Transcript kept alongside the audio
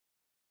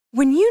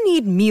When you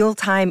need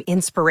mealtime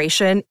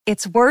inspiration,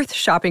 it's worth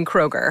shopping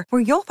Kroger,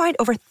 where you'll find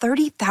over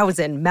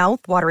 30,000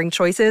 mouth-watering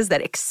choices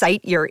that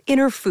excite your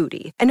inner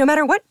foodie. And no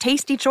matter what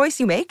tasty choice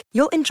you make,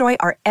 you'll enjoy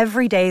our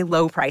everyday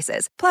low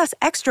prices, plus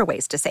extra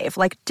ways to save,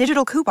 like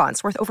digital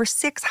coupons worth over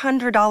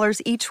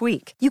 $600 each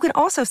week. You can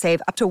also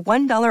save up to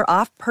 $1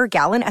 off per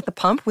gallon at the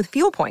pump with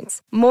fuel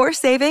points. More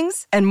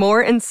savings and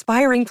more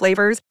inspiring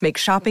flavors make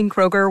shopping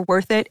Kroger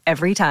worth it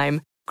every time.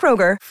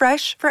 Kroger,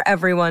 fresh for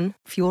everyone.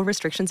 Fuel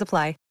restrictions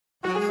apply.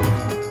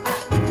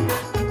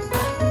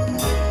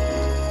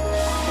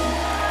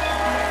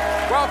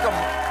 Welcome,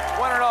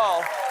 one and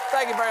all.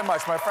 Thank you very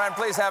much, my friend.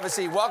 Please have a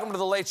seat. Welcome to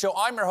The Late Show.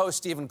 I'm your host,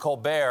 Stephen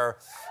Colbert.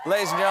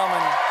 Ladies and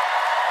gentlemen,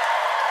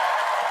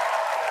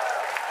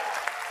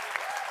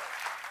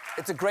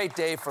 it's a great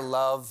day for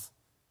love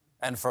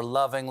and for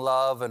loving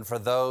love and for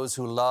those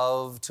who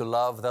love to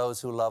love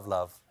those who love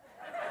love.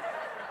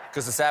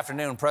 Because this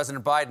afternoon,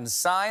 President Biden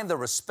signed the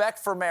Respect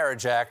for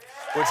Marriage Act,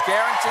 which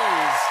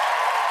guarantees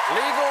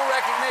legal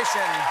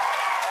recognition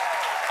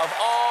of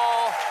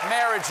all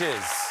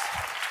marriages.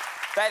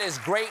 That is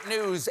great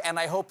news, and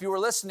I hope you were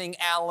listening,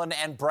 Alan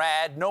and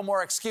Brad. No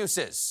more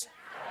excuses.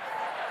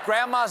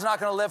 Grandma's not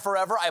going to live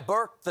forever. I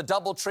burnt the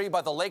double tree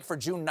by the lake for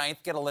June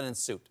 9th. Get a linen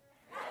suit.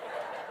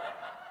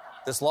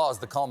 This law is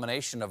the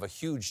culmination of a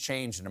huge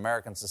change in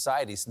American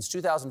society. Since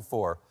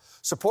 2004,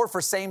 support for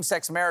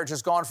same-sex marriage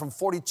has gone from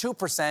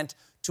 42%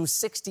 to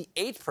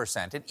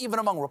 68%. And even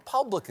among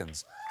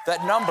Republicans,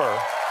 that number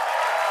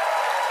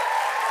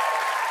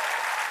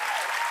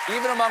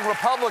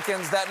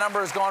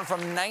has gone from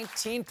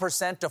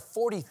 19% to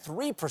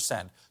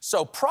 43%.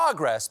 So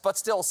progress, but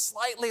still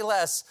slightly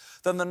less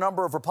than the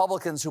number of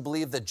Republicans who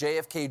believe that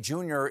JFK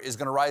Jr. is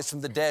going to rise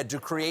from the dead to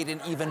create an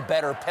even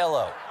better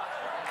pillow.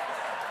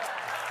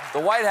 The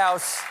White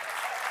House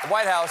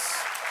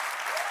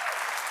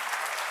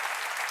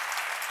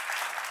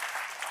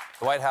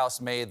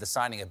made the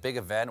signing a big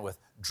event with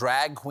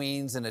drag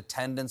queens in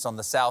attendance on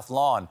the South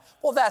Lawn.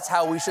 Well, that's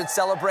how we should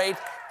celebrate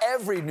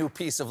every new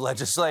piece of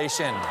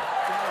legislation.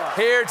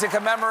 Here to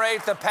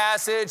commemorate the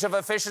passage of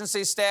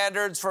efficiency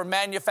standards for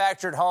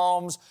manufactured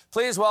homes,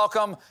 please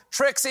welcome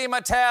Trixie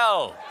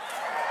Mattel.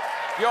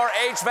 Your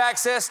HVAC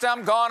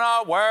system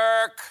gonna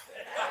work.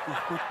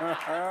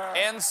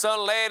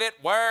 Insulate it,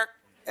 work.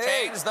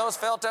 Change those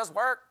filters,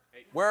 work.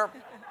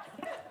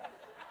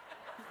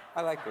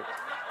 I like it.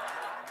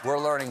 We're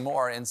learning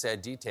more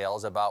inside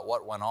details about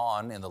what went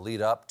on in the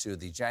lead up to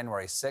the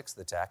January 6th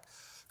attack,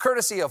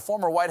 courtesy of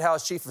former White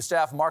House Chief of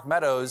Staff Mark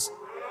Meadows,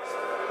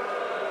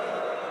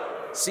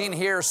 seen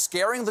here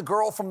scaring the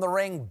girl from the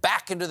ring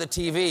back into the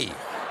TV.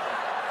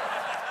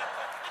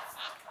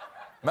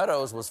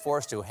 Meadows was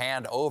forced to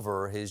hand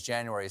over his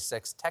January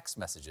 6th text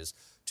messages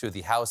to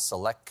the House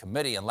Select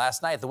Committee, and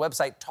last night the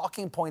website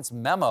Talking Points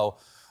Memo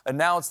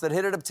announced that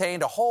it had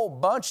obtained a whole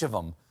bunch of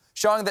them,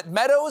 showing that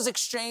Meadows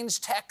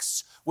exchanged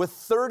texts with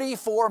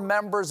 34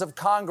 members of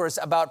Congress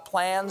about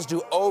plans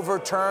to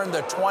overturn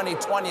the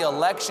 2020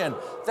 election.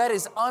 That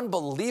is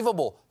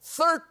unbelievable.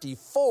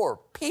 34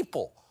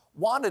 people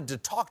wanted to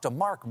talk to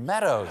Mark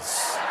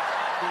Meadows.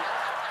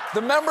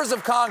 The members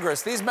of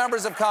Congress,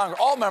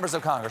 all members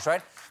of Congress,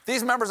 right?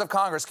 These members of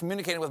Congress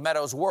communicating with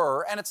Meadows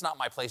were, and it's not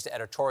my place to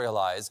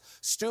editorialize,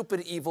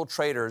 stupid, evil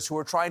traitors who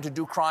are trying to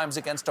do crimes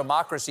against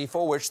democracy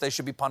for which they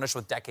should be punished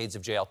with decades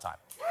of jail time.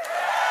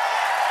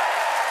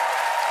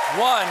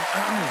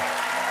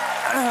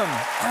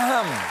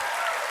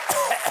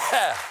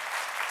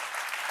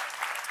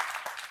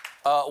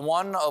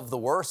 One of the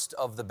worst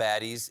of the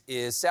baddies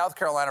is South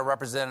Carolina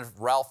Representative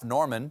Ralph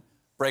Norman.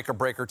 Breaker,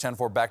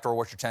 10-4, backdoor,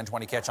 what's your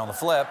 10-20 catch on the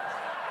flip?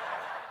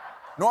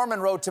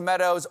 Norman wrote to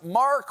Meadows,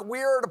 Mark,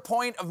 we're at a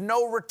point of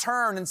no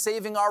return in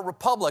saving our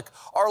republic.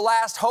 Our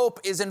last hope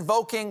is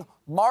invoking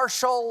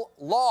martial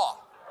law.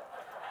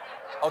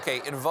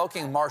 Okay,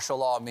 invoking martial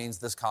law means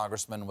this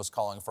congressman was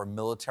calling for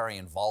military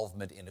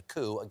involvement in a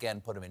coup.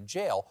 Again, put him in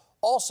jail.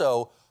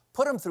 Also,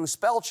 put him through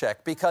spell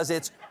check because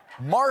it's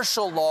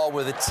martial law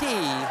with a T.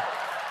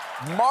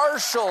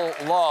 Martial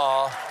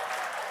Law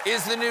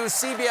is the new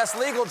CBS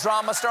legal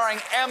drama starring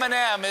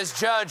Eminem as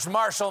Judge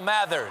Marshall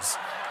Mathers.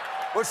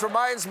 Which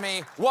reminds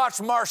me,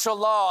 watch Martial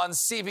Law on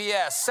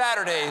CBS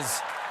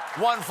Saturdays,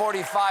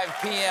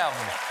 1:45 p.m.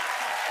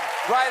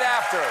 Right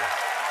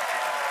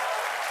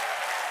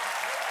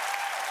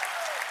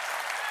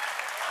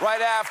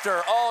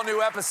after all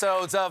new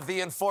episodes of The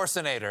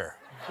Enforcinator.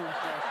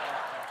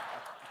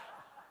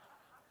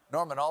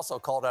 Norman also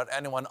called out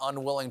anyone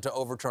unwilling to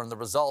overturn the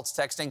results,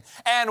 texting,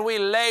 and we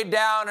laid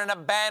down and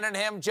abandoned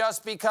him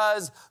just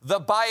because the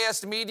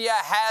biased media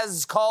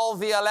has called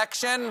the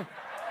election.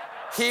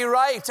 He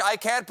right. I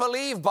can't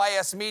believe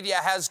biased media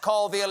has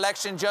called the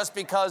election just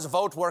because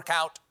vote work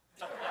out.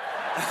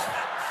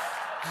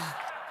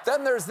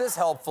 Then there's this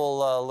helpful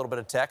little bit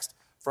of text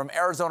from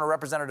Arizona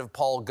Representative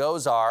Paul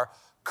Gosar.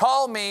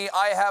 Call me.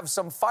 I have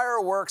some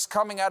fireworks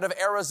coming out of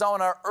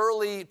Arizona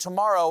early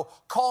tomorrow.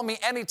 Call me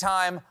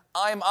anytime.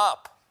 I'm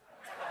up.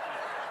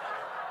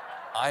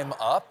 I'm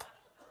up?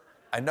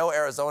 I know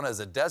Arizona is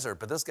a desert,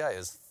 but this guy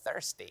is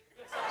thirsty.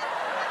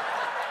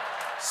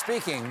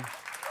 Speaking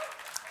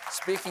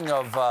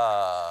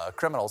of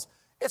criminals,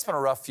 it's been a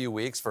rough few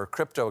weeks for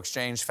crypto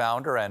exchange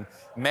founder and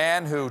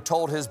man who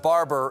told his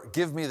barber,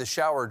 "Give me the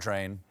shower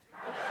drain,"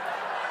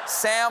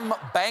 Sam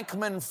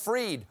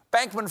Bankman-Fried.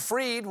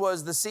 Bankman-Fried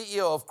was the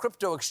CEO of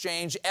crypto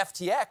exchange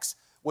FTX,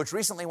 which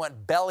recently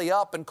went belly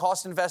up and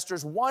cost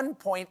investors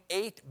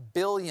 $1.8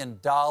 billion.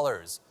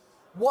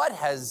 What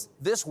has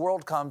this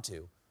world come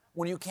to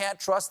when you can't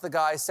trust the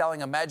guy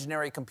selling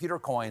imaginary computer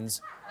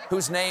coins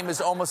whose name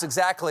is almost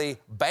exactly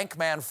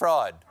Bankman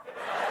Fraud?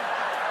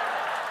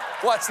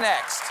 What's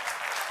next?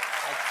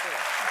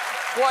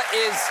 What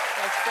is...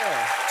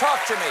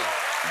 Talk to me.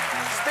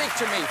 Speak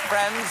to me,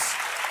 friends.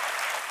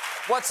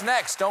 What's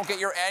next? Don't get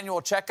your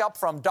annual checkup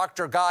from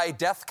Dr. Guy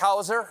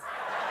Deathkauser?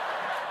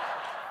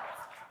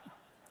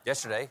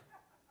 Yesterday,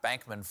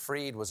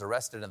 Bankman-Fried was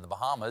arrested in the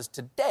Bahamas.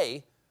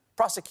 Today,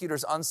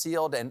 prosecutors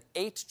unsealed an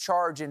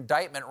 8-charge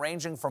indictment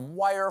ranging from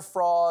wire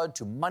fraud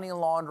to money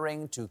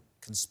laundering to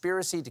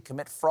conspiracy to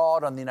commit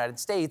fraud on the United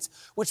States,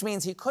 which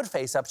means he could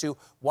face up to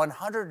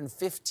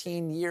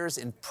 115 years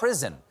in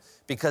prison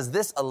because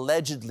this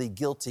allegedly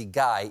guilty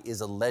guy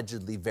is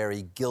allegedly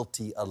very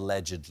guilty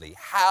allegedly.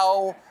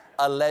 How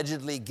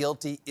allegedly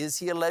guilty is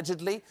he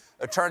allegedly?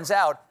 It turns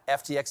out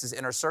FTX's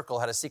inner circle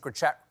had a secret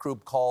chat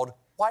group called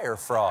Wire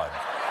Fraud.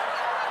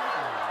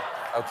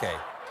 Okay.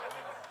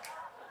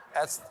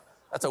 That's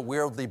a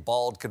weirdly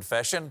bald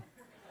confession.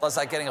 Plus,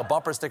 like getting a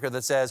bumper sticker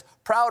that says,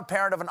 "Proud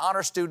parent of an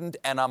honor student,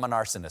 and I'm an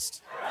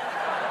arsonist."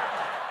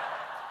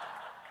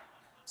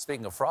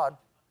 Speaking of fraud,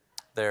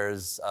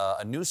 there's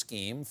a new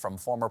scheme from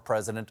former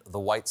President the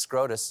White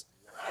Scrotus.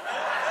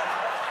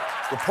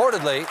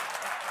 Reportedly,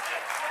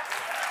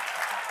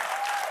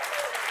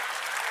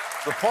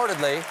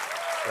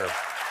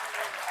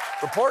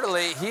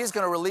 he's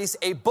going to release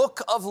a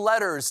book of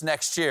letters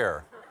next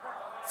year.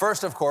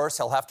 First, of course,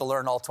 he'll have to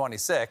learn all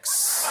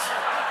 26.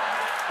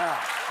 Oh,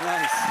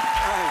 nice.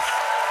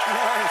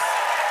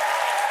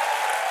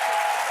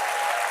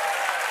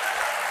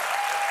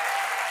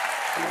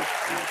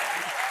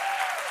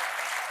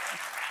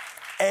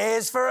 A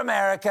is for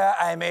America,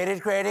 I made it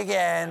great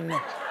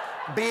again.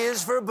 B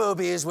is for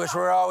boobies, which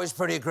were always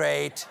pretty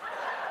great.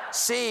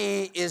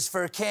 C is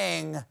for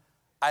king,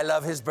 I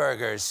love his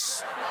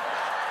burgers.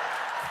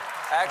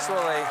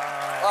 Actually,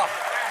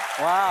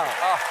 Wow.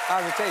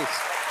 How's it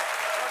taste?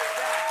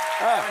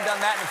 I haven't done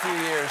that in a few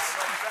years.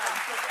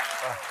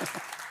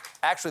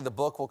 Actually, the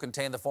book will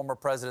contain the former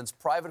president's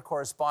private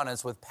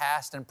correspondence with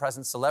past and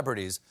present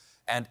celebrities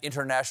and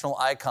international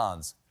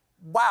icons.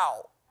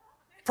 Wow.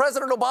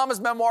 President Obama's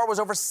memoir was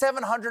over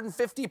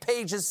 750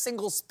 pages,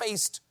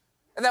 single-spaced,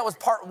 and that was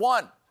part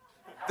one.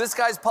 This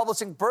guy's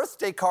publishing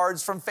birthday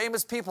cards from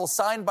famous people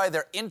signed by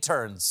their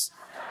interns.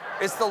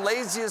 It's the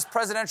laziest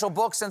presidential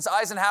book since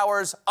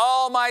Eisenhower's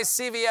All My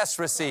CVS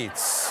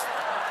Receipts.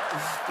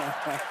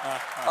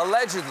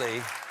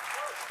 Allegedly,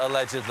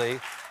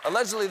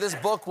 this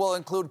book will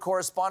include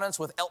correspondence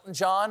with Elton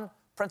John,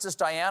 Princess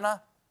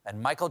Diana,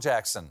 and Michael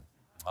Jackson.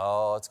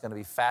 Oh, it's going to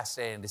be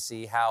fascinating to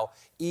see how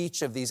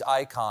each of these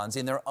icons,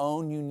 in their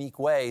own unique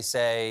way,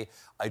 say,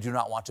 "I do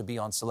not want to be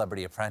on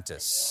Celebrity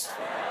Apprentice."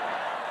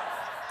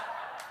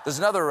 There's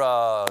another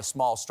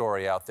small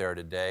story out there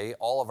today.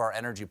 All of our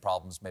energy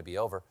problems may be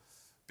over,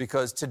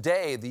 because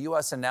today the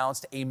U.S.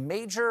 announced a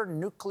major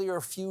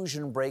nuclear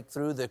fusion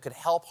breakthrough that could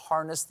help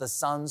harness the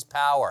sun's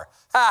power.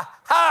 Ha!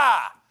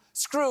 Ha!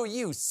 Screw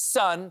you,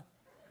 son.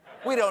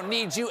 We don't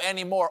need you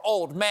anymore,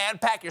 old man.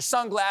 Pack your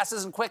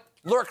sunglasses and quit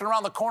lurking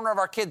around the corner of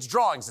our kids'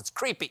 drawings. It's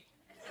creepy.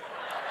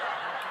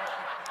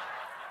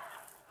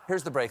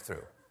 Here's the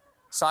breakthrough.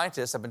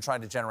 Scientists have been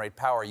trying to generate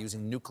power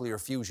using nuclear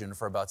fusion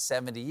for about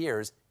 70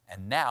 years,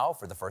 and now,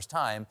 for the first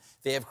time,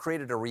 they have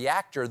created a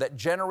reactor that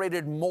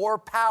generated more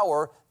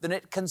power than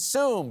it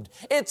consumed.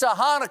 It's a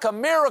Hanukkah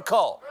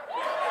miracle.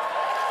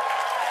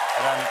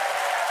 And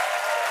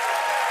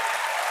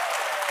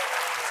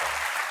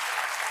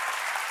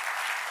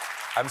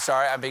I'm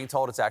sorry, I'm being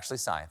told it's actually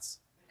science.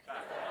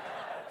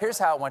 Here's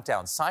how it went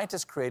down.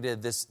 Scientists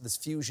created this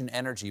fusion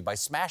energy by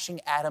smashing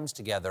atoms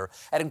together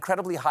at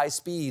incredibly high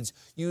speeds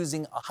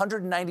using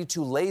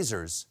 192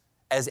 lasers,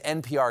 as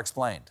NPR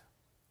explained.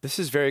 This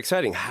is very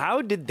exciting.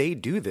 How did they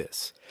do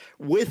this?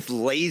 With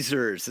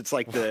lasers. It's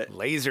like the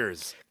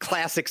Lasers.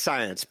 classic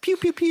science. Pew,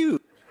 pew, pew.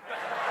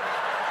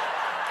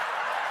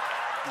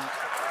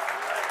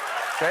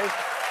 Okay?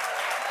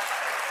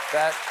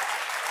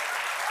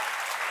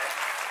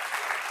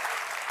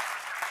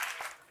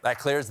 That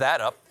clears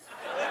that up.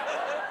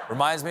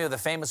 Reminds me of the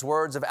famous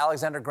words of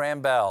Alexander Graham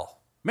Bell.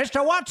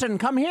 Mr. Watson,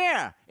 come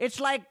here. It's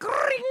like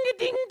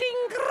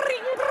ring-a-ding-ding,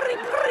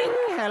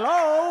 ring-a-ring-ring.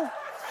 Hello?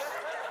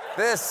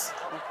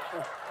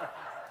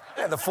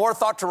 The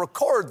forethought to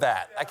record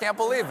that. I can't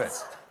believe it.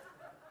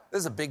 This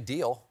is a big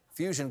deal.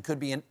 Fusion could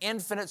be an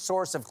infinite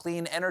source of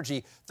clean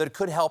energy that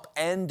could help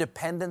end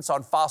dependence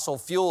on fossil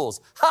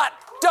fuels. Hot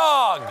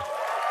dog!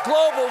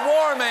 Global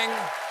warming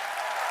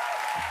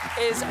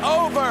is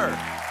over.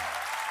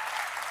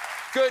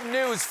 Good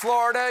news,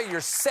 Florida,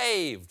 you're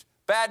saved.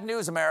 Bad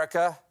news,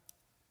 America,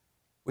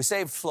 we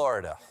saved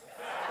Florida.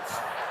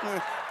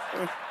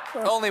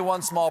 Only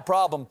one small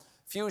problem.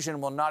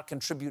 Fusion will not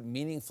contribute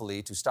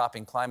meaningfully to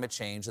stopping climate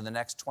change in the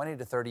next 20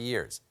 to 30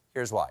 years.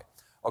 Here's why.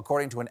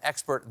 According to an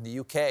expert in the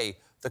UK,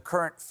 the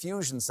current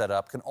fusion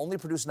setup can only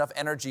produce enough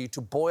energy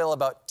to boil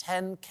about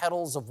 10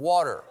 kettles of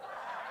water.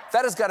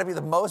 That has got to be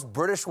the most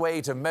British way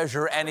to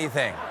measure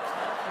anything.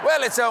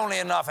 Well, it's only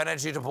enough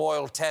energy to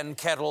boil 10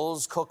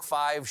 kettles, cook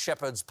 5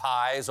 shepherd's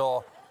pies,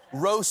 or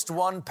roast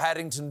 1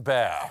 Paddington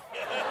bear.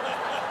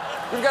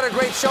 We've got a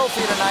great show for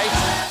you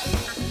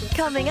tonight.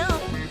 Coming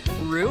up,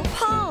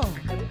 RuPaul.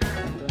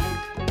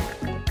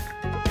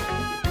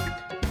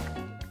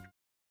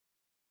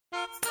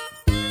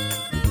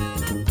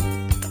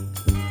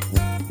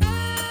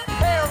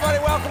 Hey, everybody,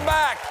 welcome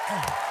back.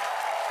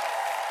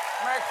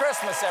 Merry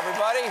Christmas,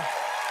 everybody.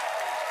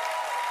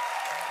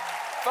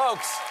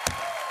 Folks,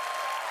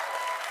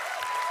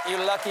 you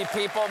lucky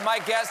people, my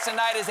guest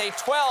tonight is a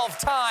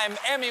 12-time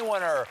Emmy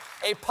winner,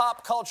 a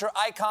pop culture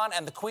icon,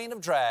 and the queen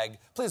of drag.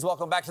 Please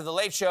welcome back to The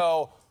Late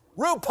Show,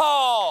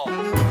 RuPaul.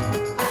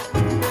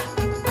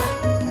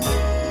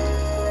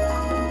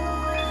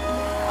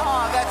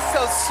 Oh, that's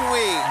so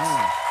sweet.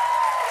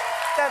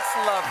 That's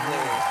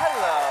lovely.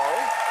 Hello.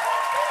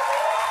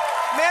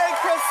 Merry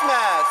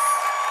Christmas.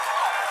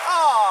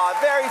 Oh,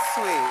 very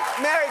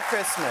sweet. Merry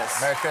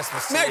Christmas. Merry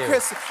Christmas to Merry you.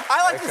 Christmas.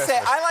 I Christmas.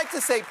 like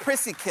to say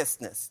prissy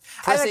kissness.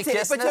 I like to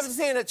say, but you have to Prissy-kissness?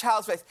 say it in a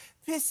child's voice.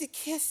 Prissy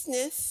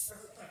kissness.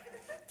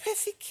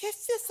 Prissy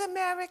kissness,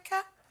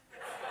 America.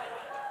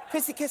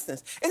 Prissy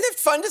kissness. Isn't it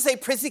fun to say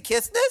prissy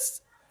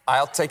kissness?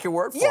 I'll take your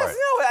word for Yes, it.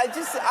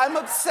 no, I'm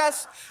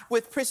obsessed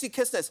with prissy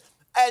kissness.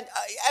 And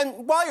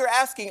while you're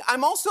asking,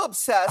 I'm also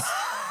obsessed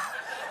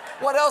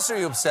What else are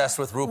you obsessed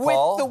with,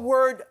 RuPaul? with the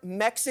word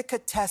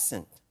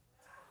Mexicatessen.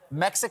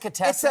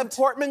 Mexicatessen? It's a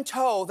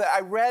portmanteau that I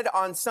read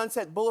on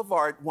Sunset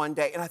Boulevard one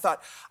day, and I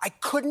thought, I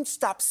couldn't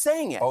stop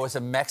saying it. Oh, it's a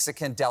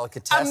Mexican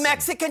delicatessen. A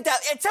Mexican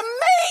it's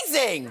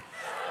amazing!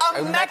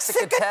 A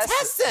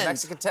Mexicatessen!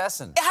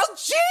 Mexicatessen. How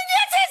genius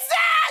is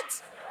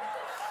that?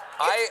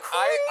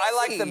 I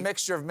like the crazy.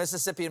 mixture of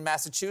Mississippi and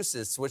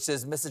Massachusetts, which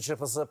is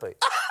Mississippi.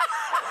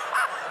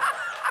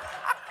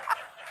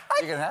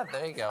 You can have,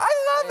 there you go. I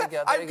love There you it. go,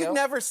 there I you could go.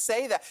 never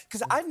say that,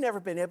 because I've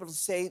never been able to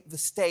say the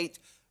state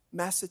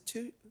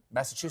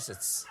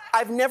Massachusetts.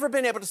 I've never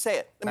been able to say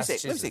it. Let me see.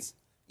 Massachusetts.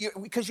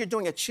 Because you're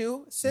doing a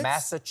chew, sis?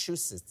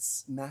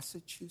 Massachusetts.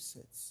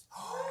 Massachusetts.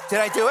 Did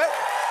I do it?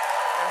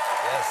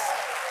 Yes.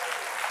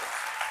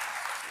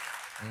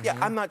 Yeah,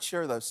 I'm not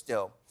sure, though,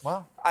 still.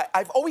 Well,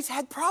 I've always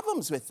had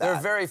problems with that. there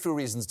are very few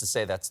reasons to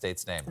say that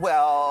state's name.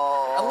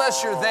 Well...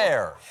 Unless you're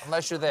there.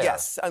 Unless you're there.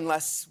 Yes,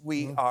 unless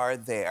we are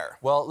there.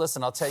 Well,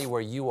 listen, I'll tell you where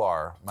you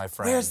are, my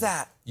friend. Where's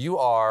that? You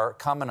are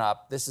coming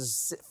up. This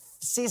is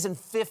season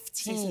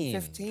 15.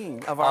 Season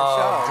 15 of our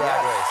show.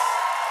 Drag yes.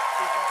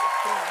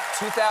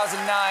 Race.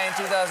 2009,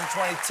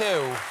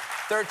 2022.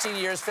 13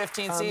 years,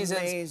 15 seasons.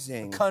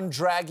 Amazing.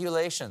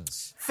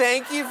 Congratulations.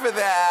 Thank you for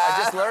that.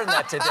 I just learned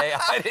that today.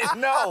 I didn't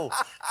know.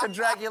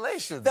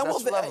 Congratulations. That-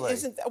 That's well, lovely.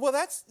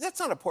 That's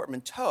not a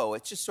portmanteau.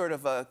 It's just sort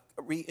of a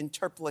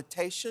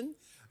reinterpretation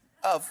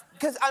of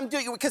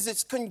because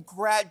it's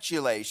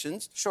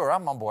congratulations, Sure,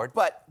 I'm on board.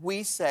 but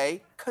we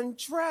say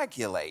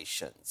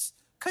congratulations.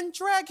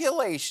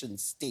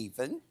 Congratulations,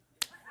 Stephen.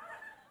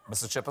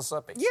 Mr.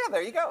 Chippeslippi. Yeah,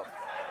 there you go.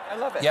 I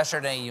love it.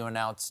 Yesterday, you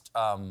announced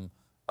a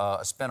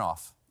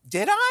spinoff.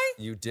 Did I?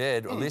 You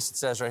did. At least it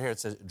says right here. It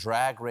says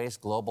Drag Race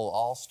Global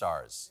All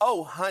Stars.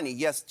 Oh, honey,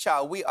 yes,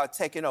 child. We are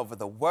taking over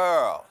the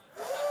world.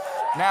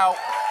 Now,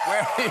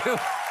 where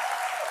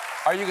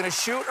are you going to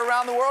shoot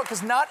around the world?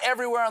 Because not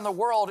everywhere in the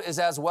world is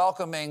as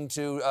welcoming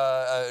to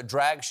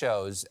drag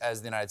shows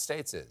as the United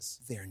States is.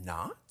 They're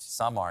not?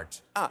 Some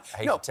aren't. I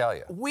hate no, to tell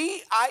you.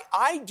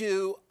 I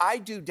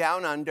do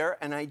Down Under,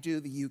 and I do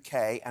the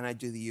UK, and I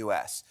do the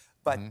US.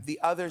 But the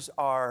others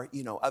are,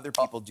 other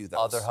people do those.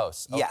 Other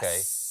hosts. Okay.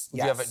 Yes.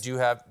 Do you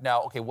have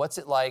now? Okay. What's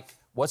it like?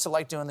 What's it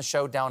like doing the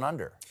show Down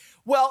Under?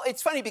 Well,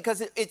 it's funny because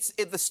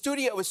the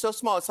studio is so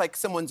small, it's like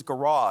someone's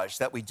garage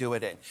that we do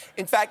it in.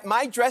 In fact,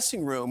 my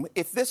dressing room,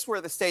 if this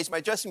were the stage,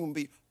 my dressing room would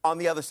be on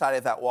the other side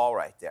of that wall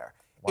right there.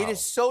 Wow. It is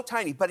so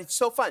tiny, but it's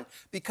so fun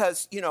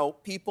because,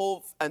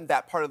 people in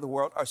that part of the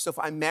world are so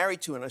fun. I'm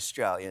married to an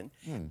Australian,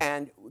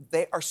 and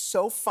they are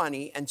so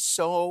funny and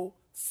so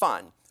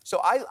fun. So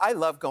I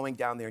love going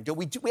down there and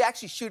we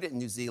actually shoot it in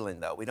New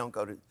Zealand, though. We don't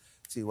go to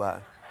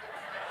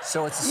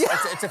So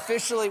it's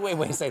officially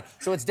wait a second.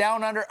 So it's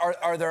Down Under.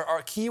 Are there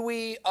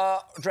Kiwi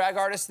drag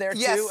artists there too?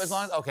 Yes. As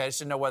long as okay, I just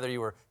didn't know whether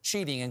you were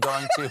cheating and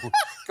going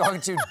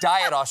to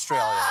Diet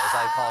Australia, as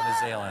I call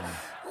New Zealand.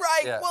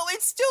 Right. Yeah. Well,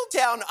 it's still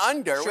Down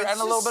Under. Sure, It's and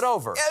a little bit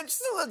over. Yeah, it's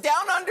still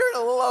Down Under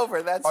and a little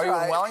over. That's Are right.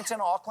 you in Wellington,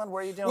 Auckland?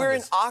 Where are you doing We're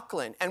this? in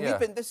Auckland, and Yeah.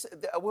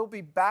 we'll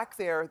be back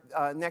there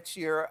next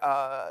year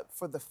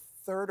for the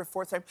third or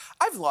fourth time.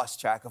 I've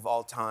lost track of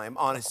all time,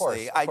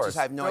 honestly. Of I course. just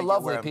have no They're idea.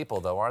 lovely where I'm- people,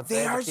 though, aren't they?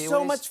 They the are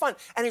so Kiwis? much fun,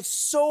 and it's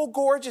so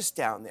gorgeous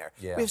down there.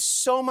 Yeah. We have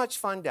so much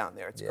fun down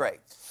there. It's Yeah. great.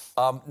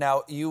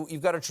 Now,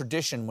 you've got a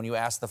tradition when you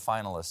ask the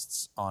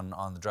finalists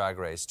on the Drag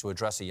Race to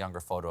address a younger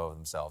photo of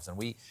themselves. And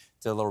we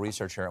did a little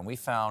research here, and we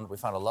found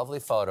a lovely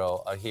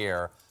photo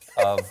here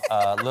of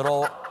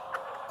little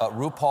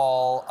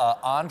RuPaul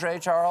Andre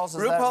Charles.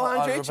 Is RuPaul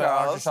Andre RuPaul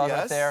Charles, right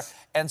yes. there.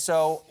 And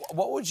so,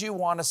 what would you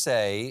want to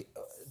say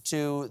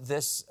to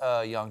this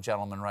young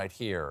gentleman right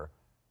here?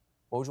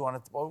 What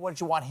would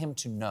you want him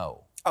to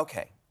know?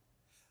 Okay.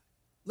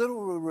 Little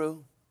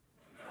Ruru,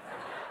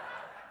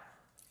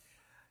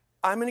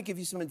 I'm going to give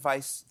you some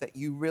advice that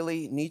you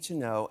really need to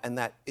know and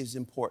that is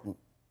important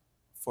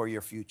for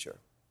your future.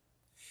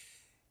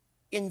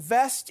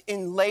 Invest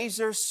in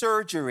laser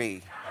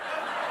surgery.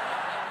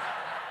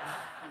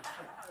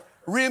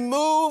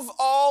 Remove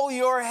all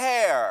your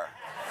hair.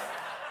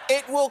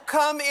 It will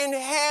come in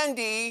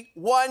handy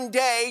one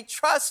day,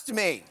 trust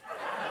me.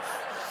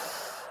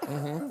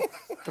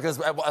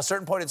 Because at a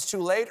certain point it's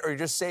too late, or you're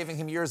just saving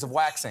him years of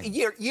waxing?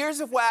 Years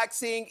of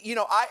waxing. You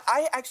know,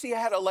 I actually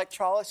had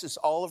electrolysis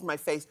all over my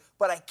face,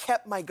 but I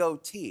kept my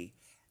goatee.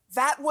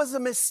 That was a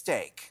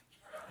mistake.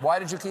 Why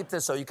did you keep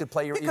this, so you could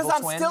play your evil twin?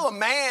 Because I'm still a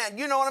man,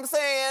 you know what I'm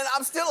saying?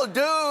 I'm still a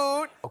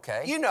dude.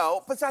 Okay. You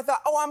know, but I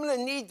thought, I'm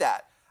gonna need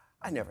that.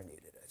 I never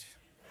needed it.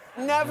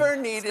 Never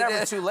needed it. It's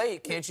never too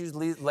late. Can't you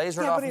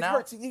laser it off but it now?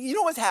 hurts. You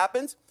know what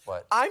happens?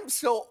 What? I'm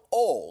so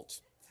old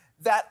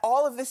that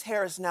all of this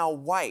hair is now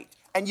white,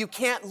 and you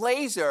can't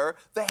laser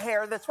the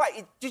hair that's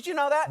white. Did you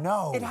know that?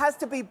 No. It has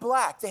to be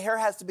black. The hair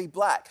has to be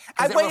black.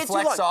 Because it waited too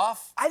reflects long.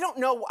 off? I don't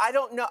know.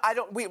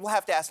 We'll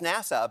have to ask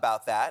NASA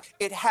about that.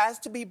 It has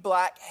to be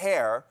black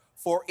hair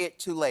for it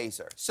to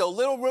laser. So,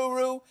 little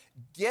Ruru,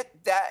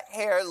 get that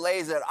hair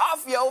lasered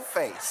off your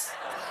face.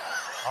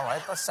 All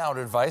right, that's sound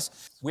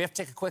advice. We have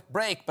to take a quick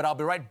break, but I'll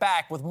be right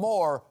back with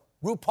more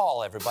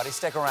RuPaul, everybody.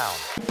 Stick around.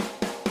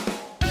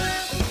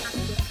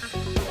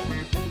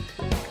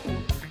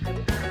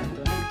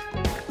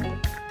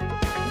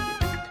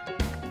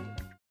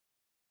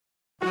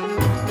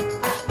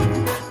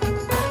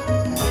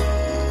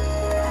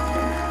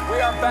 We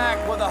are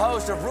back with the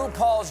host of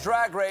RuPaul's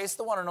Drag Race,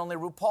 the one and only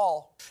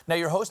RuPaul. Now,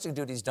 your hosting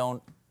duties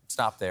don't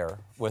stop there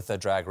with a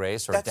Drag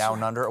Race or That's Down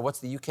right. Under, or what's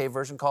the UK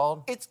version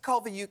called? It's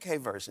called the UK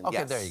version. Okay,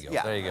 yes. there you go.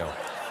 Yeah. There you go.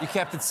 You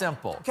kept it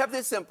simple. Kept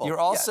it simple. You're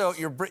also yes.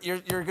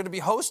 you're going to be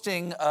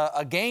hosting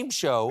a game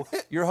show.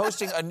 You're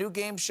hosting a new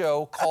game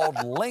show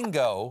called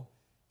Lingo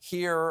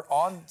here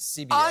on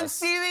CBS. On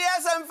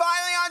CBS, I'm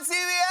finally on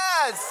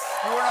CBS.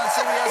 You weren't on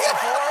CBS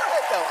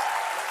before? No.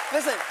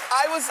 Listen,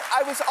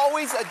 I was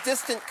always a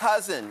distant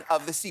cousin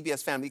of the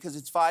CBS family because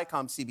it's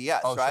Viacom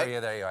CBS, Oh, right? sure, yeah,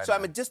 there you are. So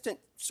I'm a distant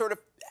sort of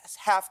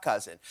half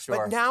cousin. Sure.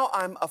 But now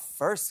I'm a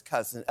first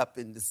cousin up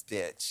in this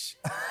bitch.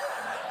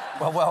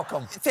 Well,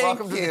 welcome. Thank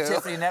welcome to you. the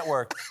Tiffany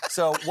Network.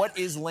 So, what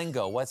is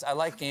Lingo? I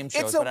like game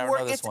shows, but I don't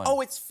know this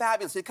one. It's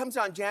fabulous. It comes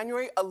on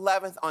January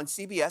 11th on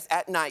CBS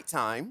at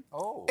nighttime.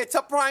 Oh. It's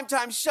a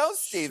primetime show,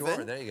 Stephen.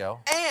 Sure, there you go.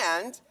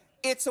 And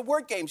it's a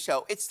word game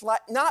show. It's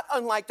like not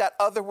unlike that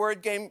other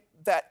word game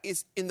that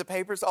is in the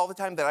papers all the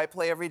time that I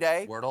play every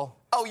day. Wordle?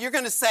 Oh, you're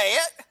gonna say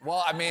it?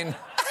 Well, I mean,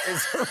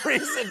 is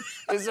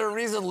there a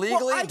reason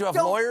legally? Well, Do you have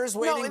lawyers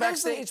waiting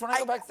backstage when I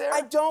go back there?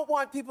 I don't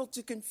want people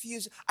to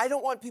confuse. I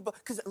don't want people,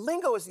 because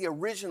Lingo is the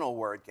original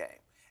word game.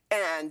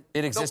 And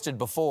It existed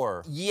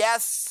before.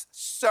 Yes,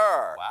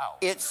 sir. Wow.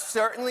 It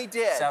certainly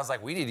did. Sounds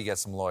like we need to get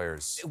some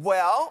lawyers.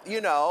 Well,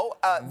 you know,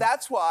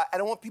 that's why I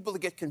don't want people to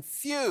get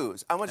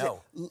confused. I want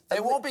No. to. They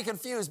won't be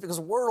confused because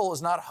Wordle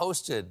is not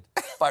hosted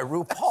by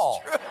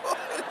RuPaul.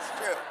 It's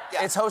true.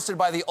 Yeah. It's hosted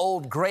by the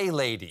old gray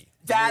lady,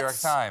 the New York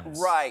That's Times.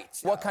 right.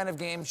 What kind of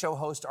game show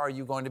host are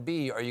you going to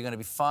be? Are you going to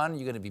be fun? Are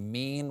you going to be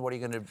mean? What are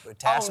you going to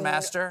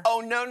taskmaster?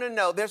 Oh,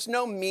 no. There's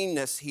no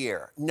meanness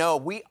here. No,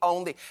 we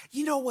only.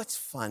 You know what's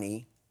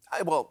funny?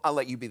 I'll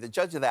let you be the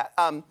judge of that.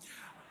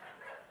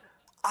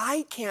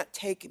 I can't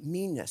take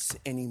meanness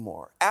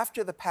anymore.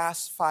 After the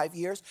past 5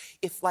 years,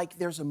 if like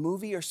there's a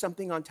movie or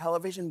something on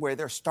television where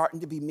they're starting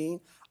to be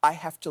mean, I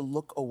have to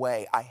look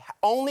away. I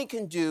only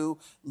can do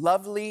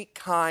lovely,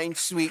 kind,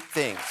 sweet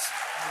things.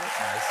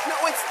 Nice. No,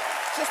 it's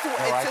just the way,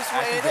 No, it's just the I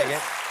way can it dig is.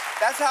 it.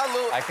 That's how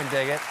little. I can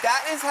dig it.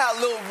 That is how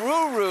little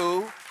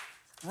Ruru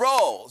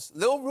rolls.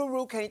 Little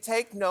Ruru can't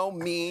take no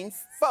mean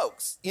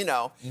folks, you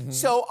know. Mm-hmm.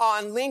 So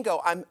on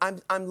Lingo, I'm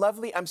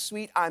lovely, I'm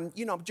sweet, I'm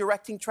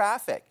directing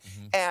traffic,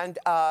 and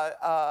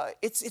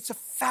it's a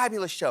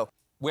fabulous show.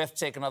 We have to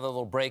take another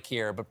little break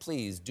here, but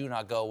please do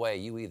not go away.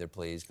 You either,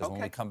 please, because when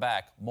Okay. we come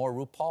back, more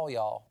RuPaul,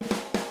 y'all.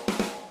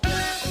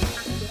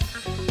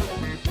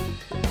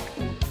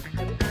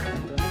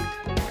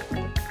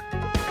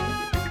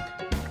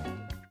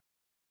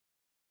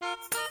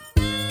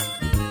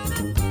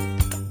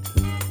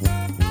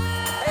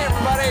 Hey,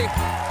 everybody.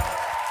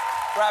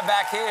 Right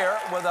back here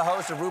with the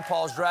host of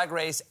RuPaul's Drag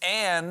Race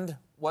and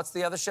what's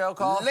the other show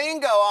called?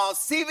 Lingo on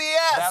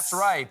CBS. That's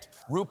right,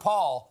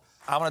 RuPaul.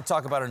 I'm going to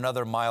talk about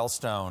another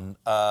milestone.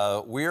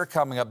 We're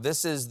coming up.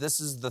 This is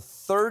the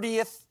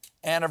 30th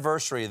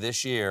anniversary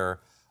this year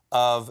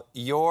of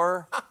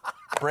your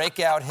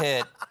breakout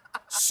hit,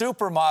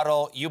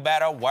 Supermodel, You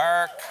Better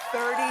Work.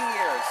 30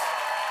 years.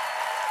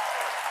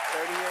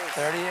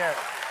 30 years.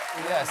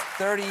 Yes,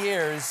 30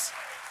 years.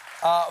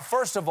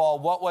 First of all,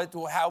 what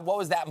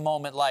was that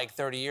moment like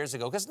 30 years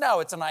ago? Because no,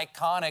 it's an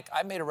iconic,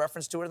 I made a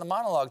reference to it in the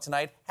monologue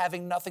tonight,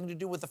 having nothing to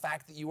do with the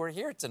fact that you were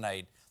here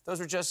tonight. Those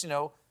were just,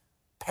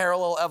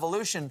 parallel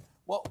evolution.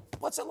 Well,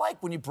 what's it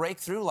like when you break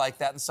through like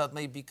that and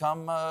suddenly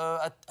become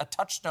a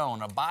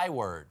touchstone, a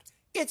byword?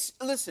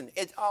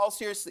 All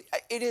seriously,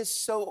 it is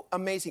so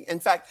amazing. In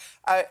fact,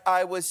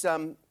 I was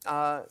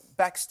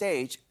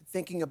backstage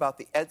thinking about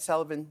the Ed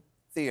Sullivan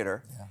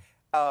Theater,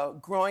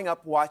 growing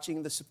up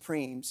watching the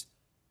Supremes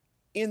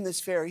in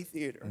this very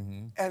theater.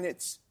 Mm-hmm. And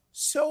it's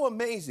so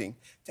amazing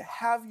to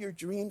have your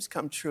dreams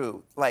come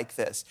true like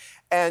this.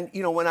 And,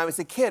 when I was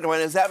a kid,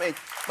 when I was that age,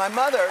 my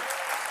mother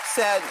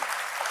said,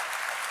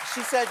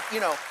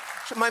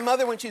 my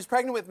mother, when she was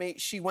pregnant with me,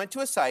 she went to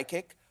a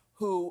psychic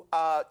who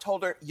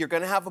told her, you're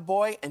going to have a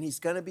boy and he's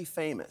going to be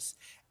famous.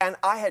 And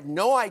I had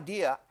no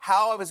idea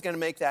how I was going to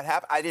make that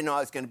happen. I didn't know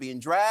I was going to be in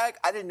drag.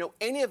 I didn't know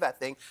any of that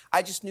thing.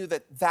 I just knew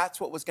that that's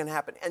what was going to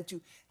happen. And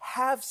to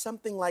have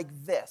something like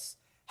this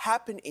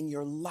happen in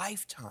your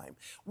lifetime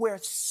where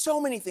so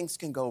many things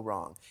can go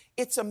wrong,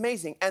 it's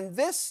amazing. And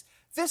this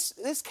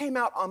came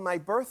out on my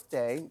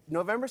birthday,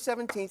 November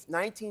 17th,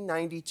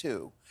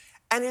 1992.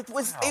 And it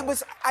was,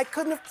 I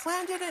couldn't have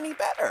planned it any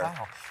better.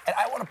 Wow. And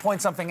I want to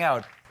point something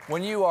out.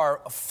 When you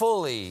are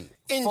fully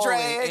in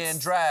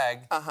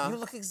drag, you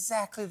look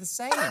exactly the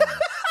same.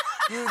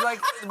 You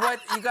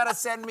got to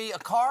send me a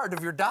card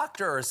of your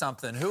doctor or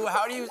something.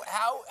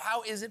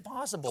 How is it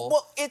possible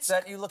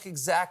that you look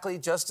exactly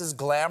just as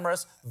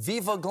glamorous?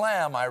 Viva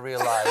glam, I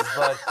realize,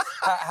 but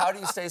how do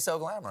you stay so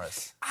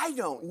glamorous? I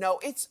don't know.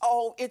 It's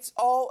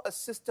all a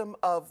system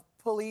of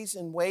pulleys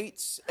and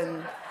weights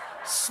and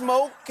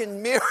smoke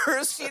and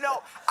mirrors, I honestly...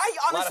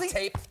 A lot of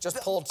tape, just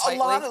pulled tightly?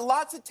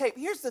 Lots of tape.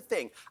 Here's the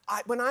thing.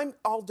 When I'm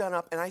all done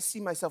up and I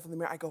see myself in the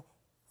mirror, I go,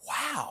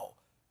 wow,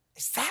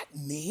 is that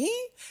me?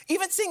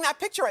 Even seeing that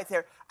picture right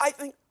there, I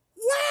think,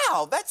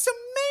 wow, that's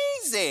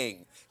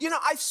amazing.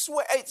 I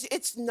swear,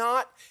 it's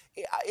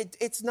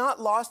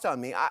not lost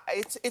on me.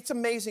 It's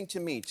amazing to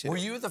me, too. Were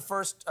you the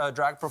first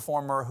drag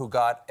performer who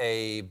got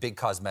a big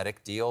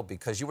cosmetic deal?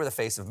 Because you were the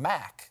face of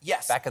MAC.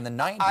 Yes. Back in the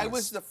 90s. I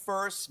was the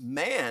first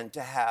man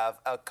to have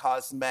a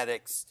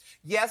cosmetics.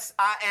 Yes,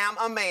 I am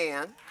a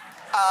man.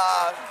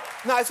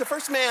 No, I was the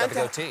first man. The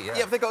goatee, yeah.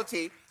 Yeah, the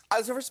goatee. I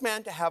was the first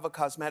man to have a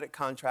cosmetic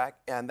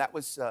contract, and that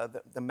was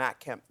the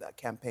MAC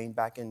campaign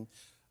back in,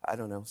 I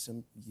don't know,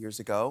 some years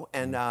ago.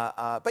 And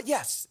but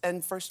yes,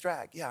 and first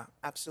drag, yeah,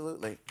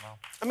 absolutely. Wow.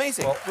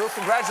 Amazing. Well, Ru,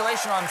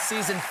 congratulations on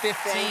season 15.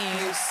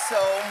 Thank you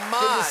so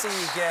much. Good to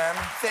see you again.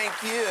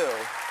 Thank you.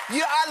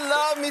 I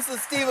love me some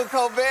Stephen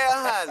Colbert,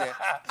 honey.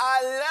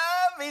 I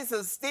love me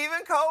some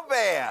Stephen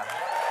Colbert.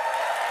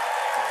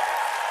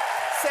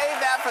 Save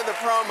that for the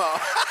promo.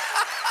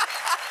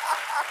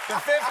 The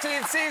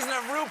 15th season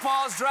of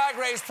RuPaul's Drag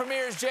Race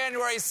premieres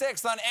January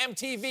 6th on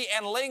MTV,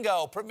 and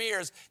Lingo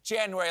premieres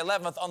January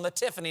 11th on the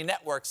Tiffany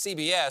Network,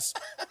 CBS.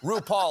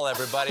 RuPaul,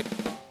 everybody.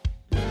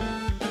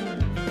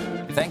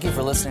 Thank you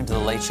for listening to The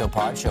Late Show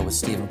Pod Show with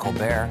Stephen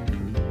Colbert.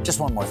 Just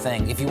one more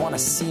thing. If you want to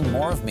see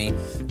more of me,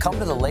 come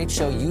to The Late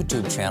Show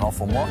YouTube channel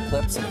for more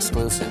clips and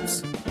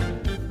exclusives.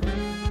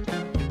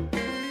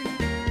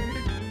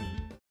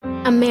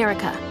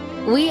 America.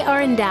 We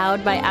are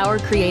endowed by our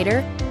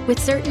Creator with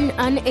certain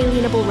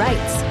unalienable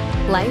rights: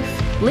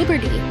 life,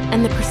 liberty,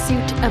 and the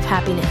pursuit of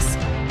happiness.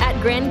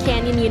 At Grand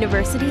Canyon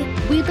University,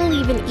 we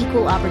believe in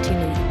equal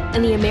opportunity,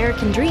 and the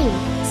American dream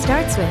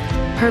starts with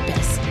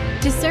purpose.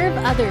 To serve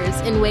others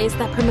in ways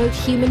that promote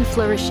human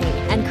flourishing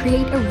and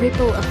create a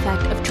ripple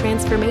effect of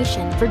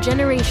transformation for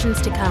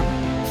generations to come.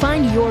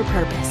 Find your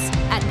purpose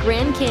at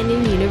Grand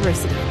Canyon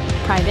University.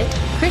 Private,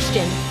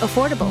 Christian,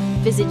 affordable.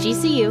 Visit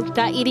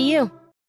gcu.edu.